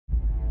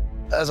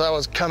As I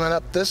was coming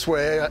up this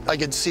way, I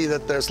could see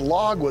that this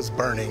log was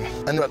burning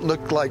and it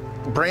looked like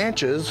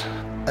branches.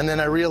 And then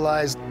I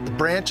realized the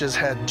branches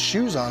had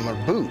shoes on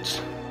or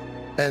boots.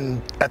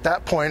 And at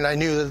that point, I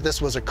knew that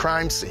this was a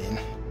crime scene.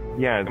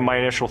 Yeah, my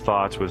initial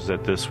thoughts was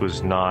that this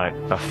was not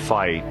a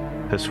fight.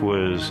 This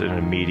was an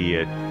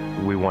immediate,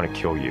 we want to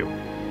kill you.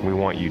 We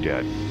want you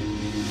dead.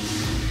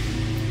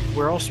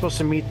 We're all supposed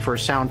to meet for a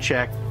sound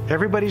check.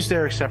 Everybody's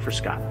there except for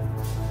Scott.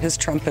 His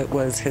trumpet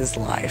was his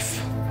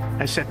life.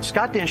 I said,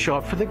 Scott didn't show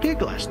up for the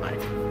gig last night.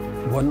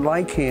 One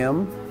like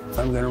him,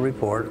 I'm going to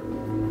report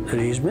that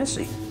he's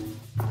missing.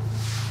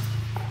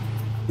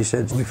 He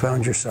said, we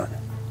found your son.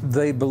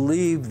 They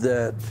believed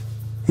that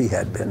he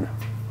had been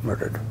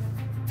murdered.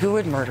 Who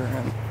would murder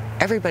him?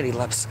 Everybody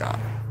loves Scott.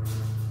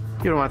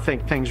 You don't want to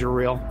think things are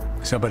real.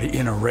 Somebody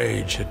in a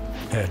rage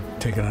had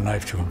taken a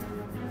knife to him.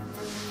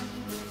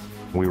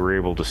 We were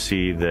able to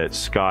see that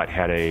Scott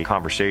had a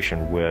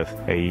conversation with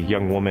a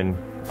young woman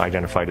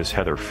identified as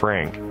Heather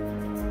Frank.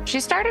 She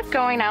started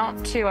going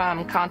out to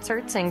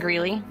concerts in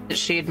Greeley.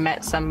 She had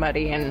met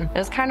somebody, and it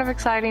was kind of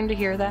exciting to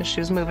hear that she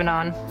was moving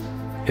on.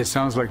 It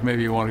sounds like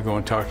maybe you want to go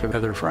and talk to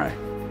Heather Frank.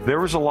 There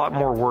was a lot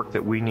more work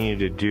that we needed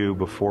to do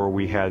before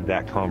we had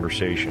that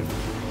conversation.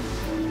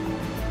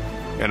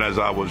 And as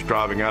I was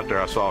driving out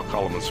there, I saw a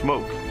column of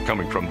smoke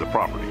coming from the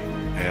property,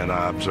 and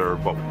I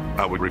observed what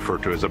I would refer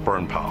to as a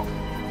burn pile.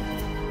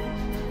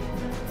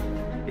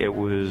 It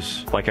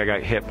was like I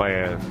got hit by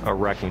a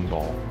wrecking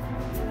ball.